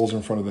falls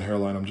in front of the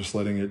hairline, I'm just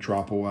letting it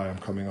drop away. I'm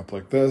coming up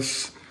like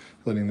this,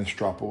 letting this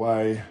drop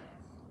away.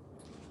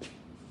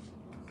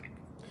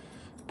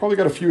 Probably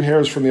got a few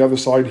hairs from the other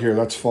side here,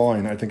 that's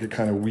fine. I think it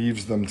kind of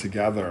weaves them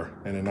together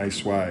in a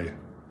nice way.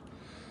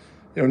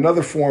 You know,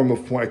 another form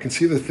of point, I can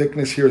see the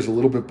thickness here is a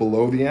little bit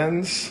below the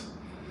ends.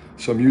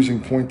 So I'm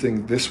using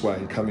pointing this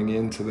way, coming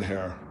into the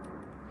hair.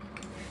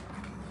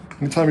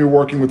 Anytime you're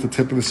working with the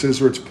tip of the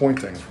scissor, it's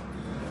pointing.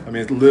 I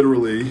mean, it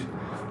literally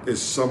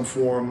is some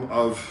form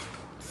of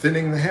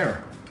thinning the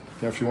hair.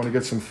 You know, if you want to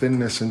get some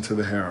thinness into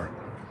the hair.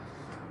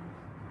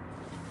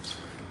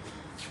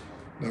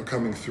 Now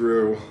coming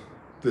through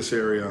this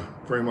area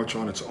very much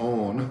on its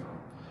own.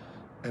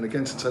 And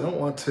again, since I don't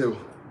want to,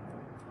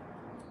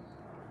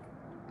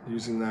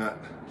 using that,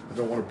 I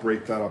don't want to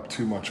break that up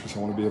too much because I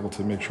want to be able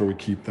to make sure we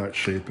keep that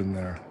shape in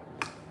there.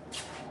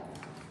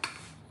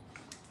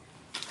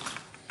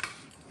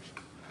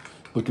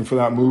 Looking for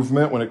that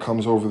movement when it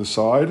comes over the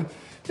side.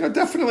 You know,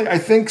 definitely, I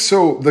think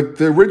so.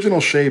 The original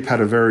shape had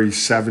a very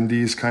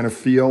 70s kind of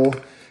feel.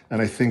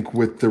 And I think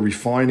with the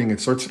refining, it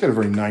starts to get a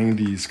very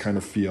 90s kind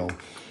of feel.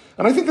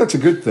 And I think that's a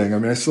good thing. I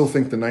mean, I still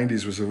think the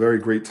 90s was a very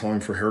great time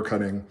for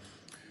haircutting.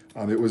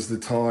 It was the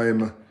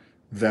time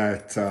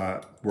that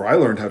where I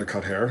learned how to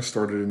cut hair.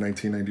 Started in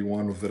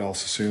 1991 with Vidal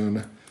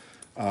Sassoon.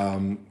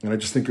 And I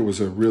just think it was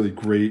a really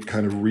great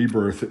kind of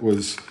rebirth. It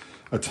was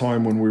a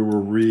time when we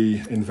were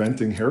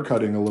reinventing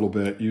haircutting a little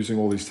bit using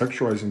all these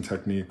texturizing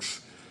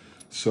techniques.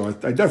 So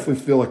I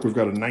definitely feel like we've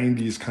got a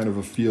 90s kind of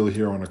a feel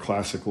here on a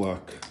classic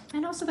look.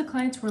 And also the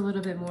clients were a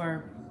little bit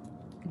more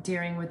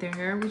daring with their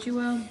hair, would you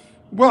will?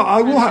 Well,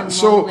 I will have,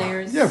 so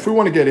layers. yeah, if we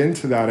want to get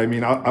into that, I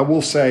mean, I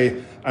will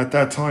say at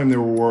that time there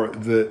were,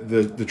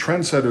 the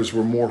trendsetters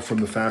were more from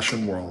the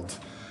fashion world.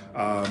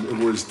 It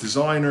was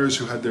designers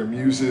who had their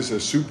muses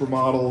as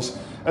supermodels,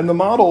 and the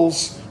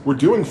models were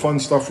doing fun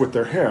stuff with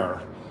their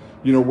hair.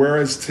 You know,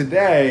 whereas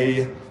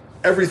today,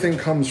 everything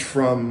comes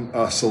from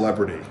a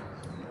celebrity.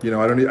 You know,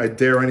 I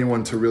dare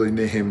anyone to really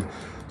name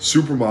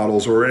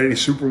supermodels or any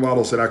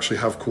supermodels that actually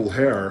have cool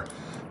hair.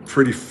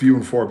 Pretty few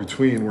and far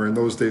between, where in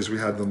those days we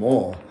had them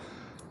all.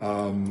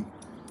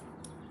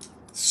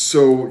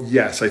 So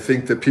yes, I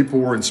think that people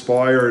were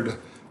inspired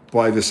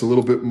by this a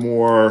little bit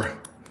more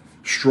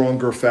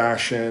stronger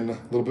fashion, a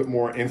little bit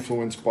more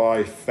influenced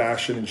by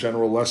fashion in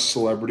general, less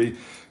celebrity.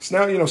 So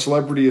now, you know,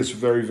 celebrity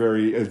is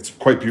it's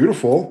quite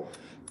beautiful.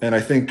 And I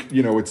think,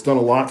 you know, it's done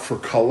a lot for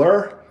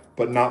color,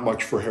 but not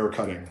much for hair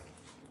cutting.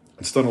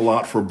 It's done a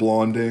lot for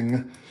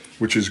blonding,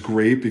 which is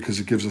great because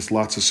it gives us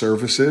lots of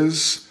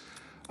services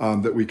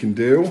that we can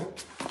do,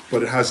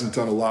 but it hasn't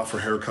done a lot for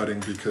hair cutting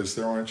because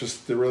there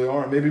really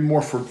aren't. Maybe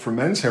more for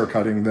men's hair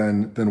cutting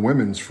than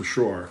women's for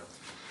sure.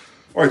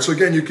 All right, so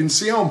again, you can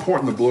see how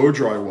important the blow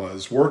dry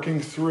was. Working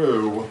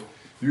through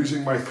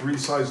using my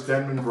 3-size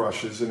Denman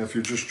brushes, and if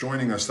you're just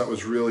joining us, that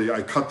was really,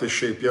 I cut this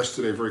shape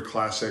yesterday, very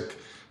classic,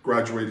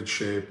 graduated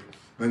shape.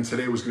 Then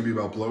today was gonna be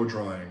about blow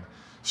drying.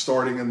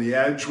 Starting in the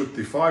edge with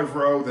the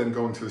 5-row, then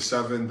going to the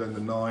 7, then the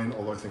 9,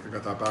 although I think I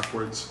got that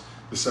backwards.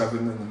 The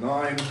 7, then the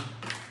 9.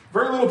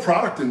 Very little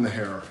product in the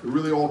hair. It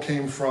really all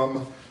came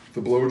from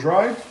the blow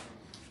dry,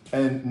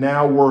 and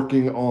now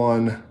working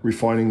on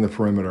refining the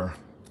perimeter.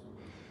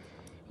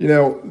 You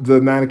know,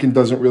 the mannequin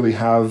doesn't really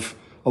have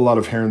a lot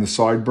of hair in the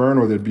sideburn,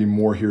 or there'd be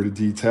more here to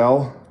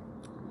detail.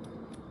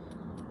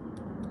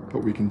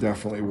 But we can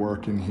definitely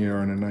work in here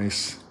in a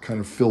nice kind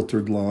of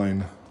filtered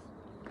line.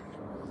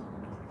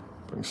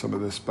 Bring some of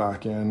this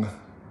back in.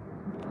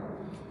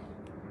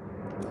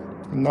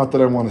 Not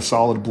that I want a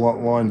solid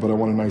blunt line, but I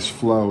want a nice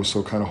flow,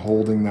 so kind of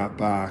holding that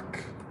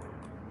back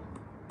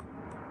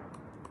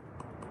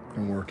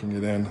and working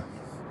it in.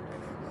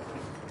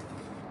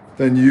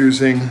 Then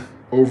using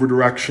over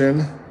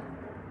direction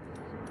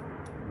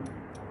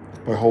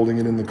by holding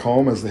it in the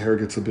comb as the hair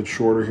gets a bit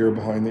shorter here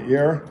behind the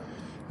ear,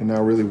 and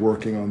now really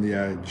working on the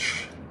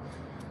edge.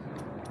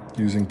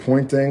 Using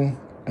pointing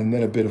and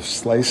then a bit of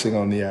slicing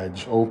on the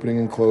edge, opening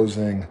and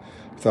closing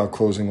without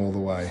closing all the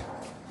way.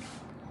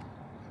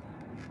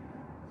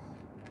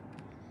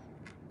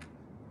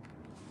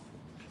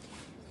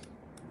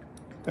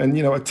 And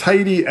you know, a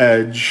tidy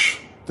edge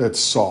that's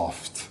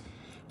soft.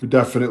 We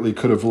definitely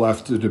could have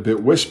left it a bit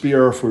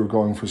wispier if we were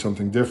going for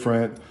something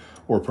different,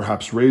 or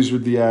perhaps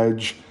razored the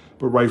edge.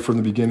 But right from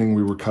the beginning,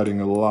 we were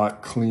cutting a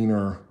lot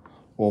cleaner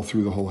all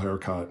through the whole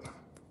haircut.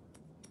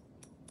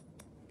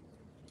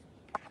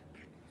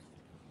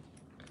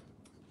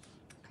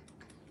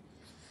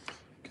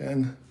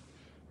 Again,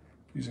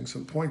 using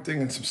some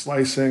pointing and some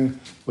slicing,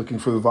 looking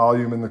for the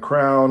volume in the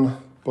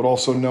crown, but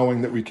also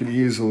knowing that we can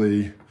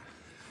easily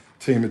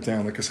tame it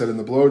down. Like I said, in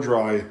the blow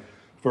dry,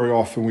 very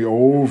often we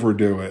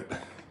overdo it.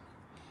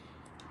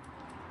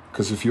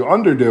 Because if you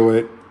underdo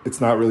it, it's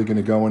not really going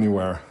to go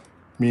anywhere.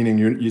 Meaning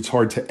it's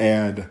hard to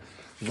add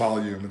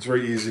volume. It's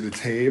very easy to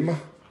tame,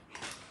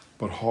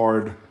 but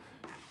hard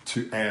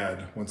to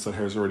add once that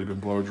hair's already been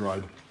blow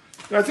dried.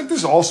 And I think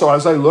this also,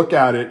 as I look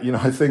at it, you know,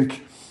 I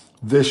think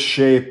this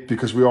shape,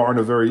 because we are in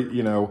a very,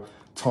 you know,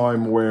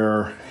 time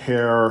where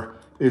hair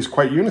is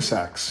quite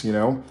unisex, you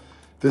know,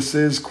 this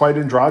is quite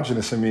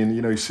androgynous. I mean,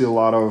 you know, you see a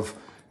lot of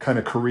kind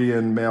of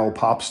Korean male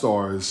pop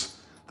stars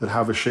that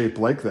have a shape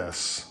like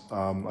this.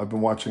 I've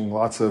been watching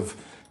lots of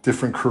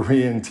different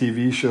Korean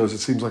TV shows. It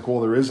seems like all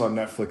there is on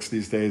Netflix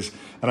these days.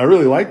 And I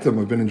really like them.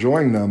 I've been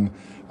enjoying them.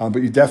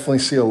 But you definitely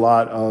see a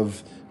lot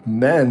of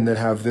men that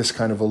have this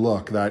kind of a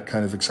look, that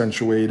kind of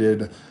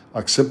accentuated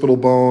occipital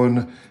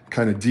bone,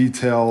 kind of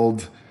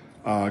detailed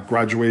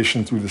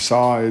graduation through the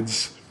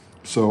sides.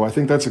 So I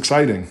think that's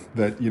exciting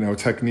that, you know,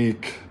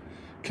 technique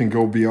can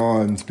go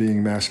beyond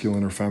being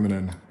masculine or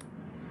feminine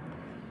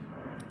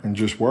and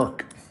just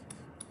work.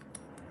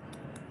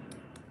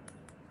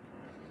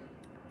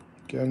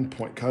 Again,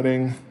 point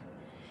cutting,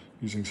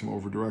 using some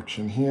over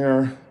direction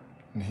here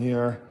and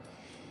here.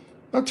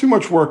 Not too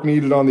much work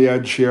needed on the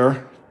edge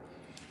here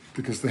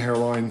because the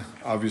hairline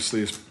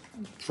obviously is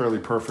fairly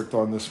perfect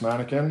on this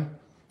mannequin.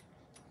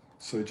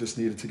 So you just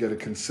needed to get a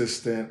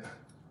consistent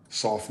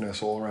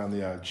softness all around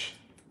the edge.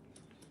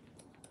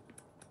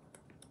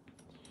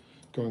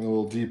 Going a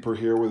little deeper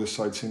here where this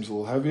side seems a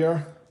little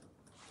heavier.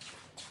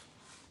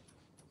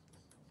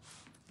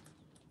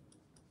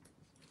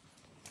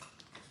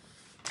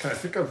 Okay, I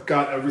think I've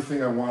got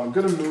everything I want. I'm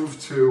gonna move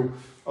to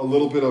a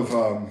little bit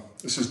of,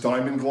 this is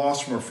diamond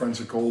gloss from our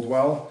friends at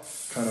Goldwell.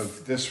 Kind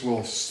of, this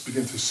will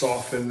begin to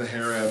soften the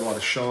hair, add a lot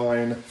of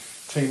shine,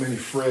 tame any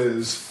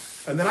frizz.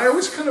 And then I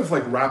always kind of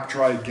like wrap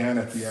dry again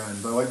at the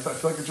end. I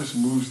feel like it just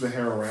moves the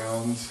hair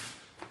around.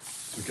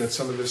 So get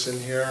some of this in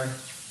here.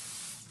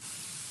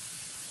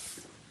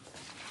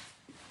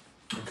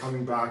 And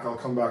coming back, I'll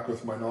come back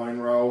with my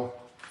 9-row.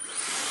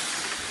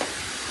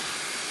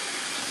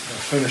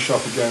 I'll finish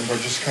up again by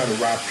just kind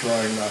of wrap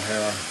drying that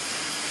hair.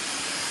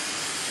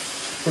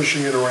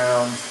 Pushing it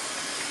around.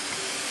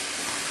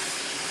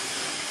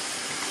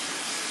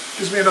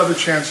 Gives me another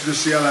chance to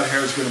just see how that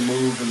hair is going to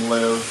move and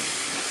live.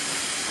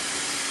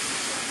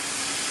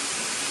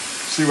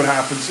 See what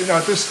happens. You know,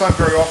 at this time,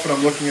 very often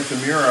I'm looking at the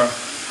mirror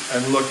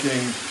and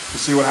looking to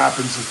see what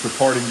happens if the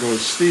parting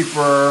goes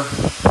steeper,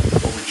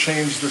 or we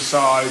change the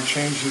side,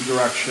 change the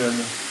direction,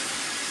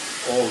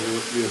 all of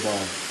the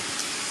above.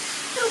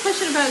 I have a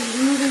question about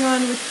moving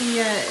on with the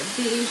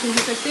Asian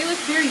haircuts. They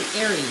look very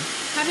airy.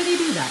 How do they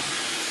do that?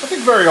 I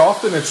think very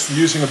often it's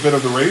using a bit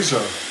of the razor.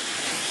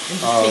 And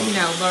just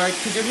taking out large,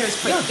 because their hair is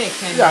quite thick.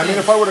 Yeah, I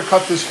mean, if I were to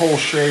cut this whole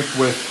shape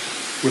with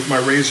my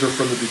razor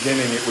from the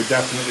beginning, it would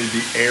definitely be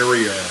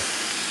airier.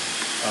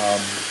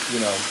 You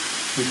know,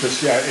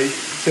 because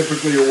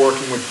typically you're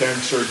working with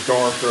denser,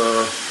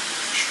 darker,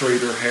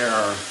 straighter hair,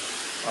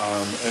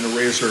 and a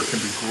razor can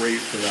be great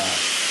for that.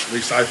 At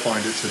least I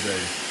find it to be.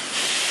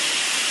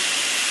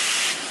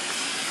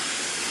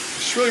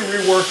 Just really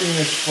reworking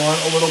this front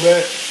a little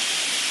bit.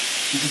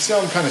 You can see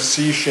I'm kind of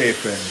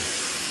C-shaping.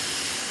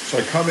 So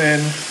I come in,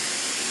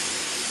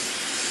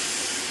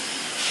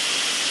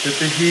 hit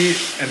the heat,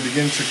 and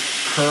begin to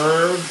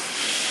curve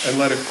and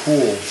let it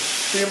cool.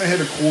 See, I'm going to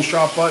hit a cool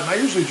shot button. I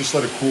usually just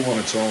let it cool on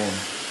its own.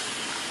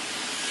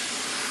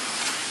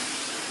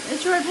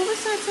 George, what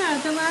was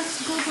that, the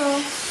last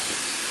GoPro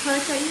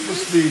product that you used?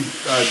 This is the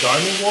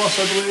Diamond Gloss,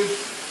 I believe.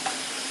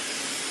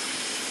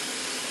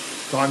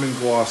 Diamond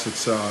Gloss,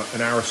 it's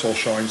an aerosol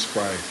shine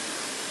spray.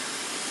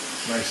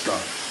 Nice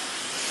stuff.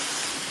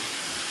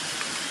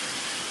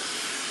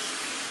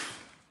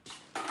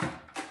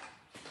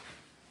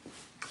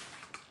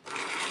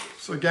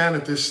 So again,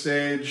 at this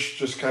stage,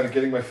 just kind of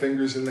getting my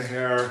fingers in the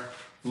hair,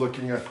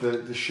 looking at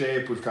the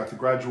shape. We've got the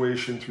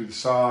graduation through the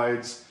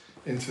sides,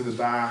 into the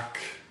back,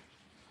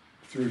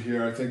 through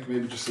here. I think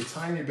maybe just a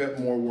tiny bit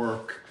more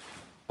work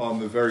on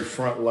the very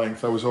front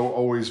length. I was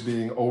always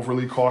being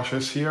overly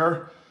cautious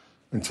here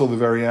until the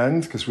very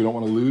end because we don't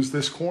want to lose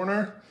this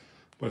corner.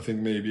 But I think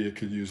maybe it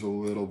could use a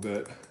little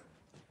bit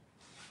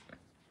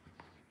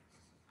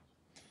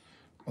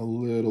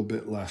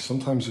less.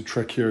 Sometimes the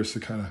trick here is to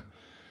kind of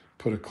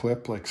put a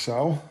clip like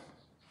so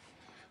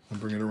and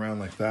bring it around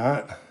like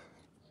that.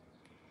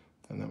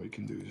 And then we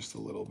can do just a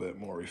little bit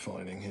more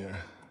refining here.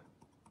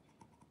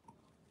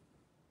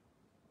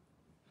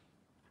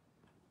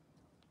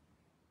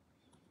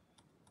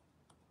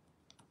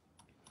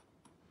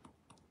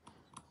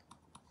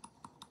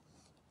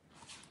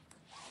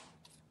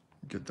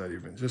 Get that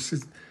even.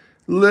 Just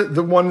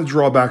the one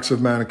drawbacks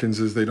of mannequins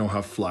is they don't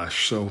have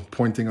flesh, so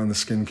pointing on the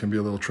skin can be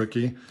a little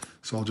tricky.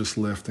 So I'll just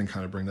lift and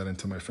kind of bring that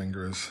into my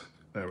fingers.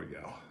 There we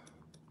go.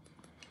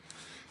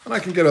 And I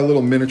can get a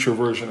little miniature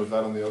version of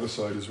that on the other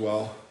side as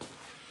well.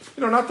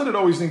 You know, not that it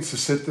always needs to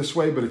sit this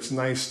way, but it's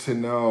nice to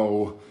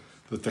know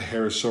that the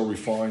hair is so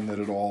refined that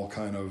it all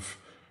kind of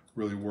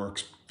really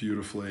works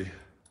beautifully.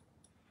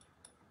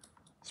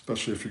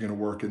 Especially if you're going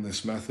to work in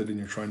this method and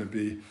you're trying to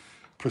be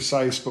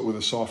precise but with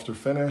a softer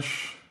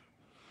finish.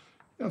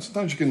 You know,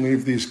 sometimes you can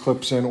leave these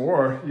clips in,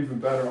 or even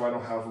better, I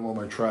don't have them on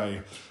my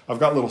tray. I've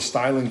got little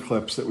styling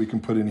clips that we can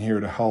put in here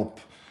to help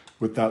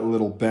with that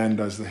little bend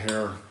as the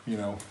hair, you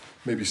know,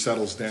 maybe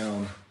settles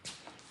down.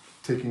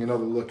 Taking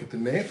another look at the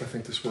nape, I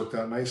think this worked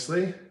out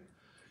nicely.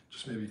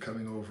 Just maybe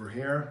coming over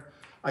here.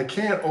 I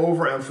can't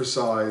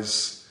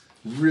overemphasize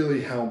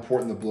really how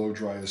important the blow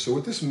dry is. So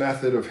with this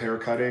method of hair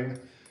cutting,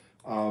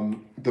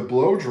 the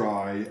blow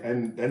dry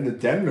and the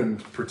Denman,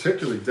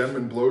 particularly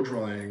Denman blow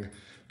drying,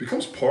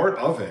 becomes part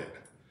of it.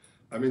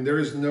 I mean, there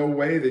is no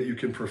way that you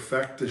can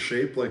perfect a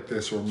shape like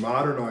this or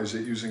modernize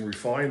it using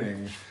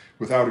refining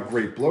without a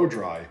great blow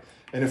dry.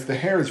 And if the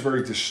hair is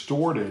very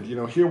distorted, you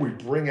know, here we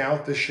bring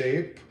out the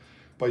shape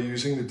by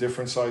using the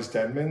different size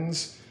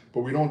Denmans,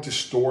 but we don't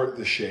distort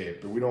the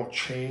shape, and we don't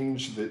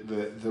change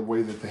the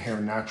way that the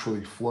hair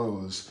naturally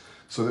flows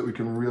so that we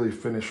can really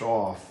finish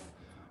off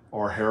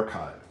our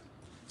haircut.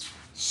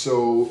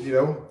 So, you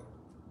know,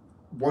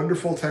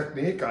 wonderful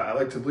technique. I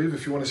like to believe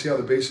if you want to see how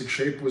the basic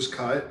shape was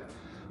cut,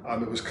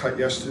 it was cut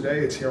yesterday.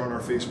 It's here on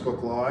our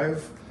Facebook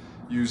Live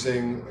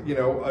using, you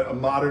know, a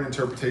modern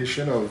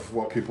interpretation of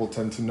what people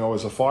tend to know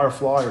as a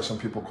firefly, or some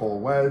people call a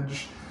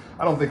wedge.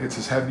 I don't think it's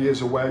as heavy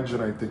as a wedge,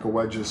 and I think a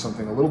wedge is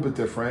something a little bit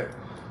different,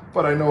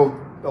 but I know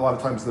a lot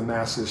of times the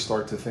masses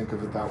start to think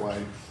of it that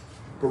way.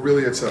 But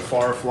really it's a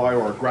firefly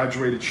or a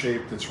graduated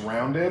shape that's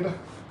rounded.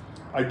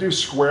 I do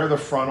square the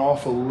front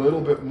off a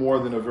little bit more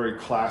than a very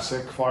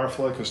classic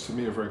firefly, because to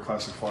me a very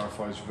classic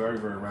firefly is very,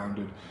 very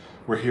rounded,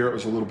 where here it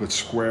was a little bit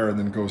square and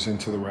then goes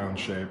into the round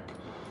shape.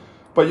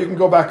 But you can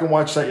go back and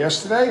watch that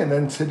yesterday, and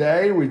then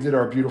today we did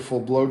our beautiful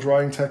blow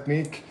drying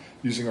technique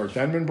using our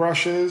Denman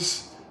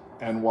brushes,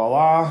 and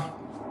voila,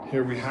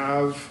 here we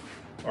have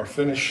our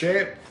finished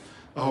shape.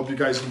 I hope you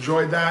guys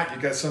enjoyed that. You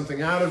got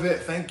something out of it.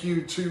 Thank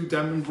you to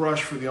Denman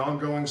Brush for the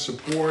ongoing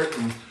support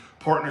and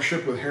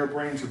partnership with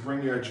Hairbrain to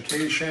bring you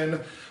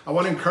education. I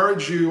want to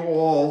encourage you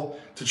all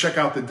to check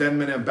out the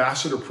Denman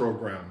Ambassador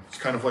Program. It's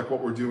kind of like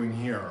what we're doing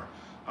here.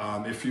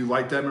 If you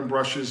like Denman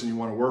brushes and you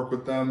want to work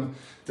with them,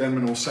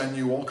 Denman will send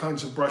you all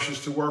kinds of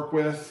brushes to work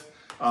with.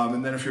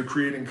 And then if you're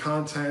creating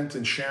content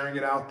and sharing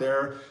it out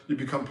there, you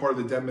become part of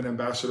the Denman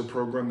Ambassador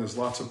Program. There's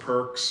lots of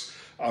perks.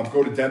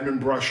 Go to Denman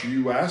Brush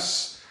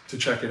US to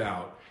check it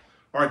out.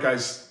 All right,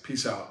 guys,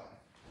 peace out.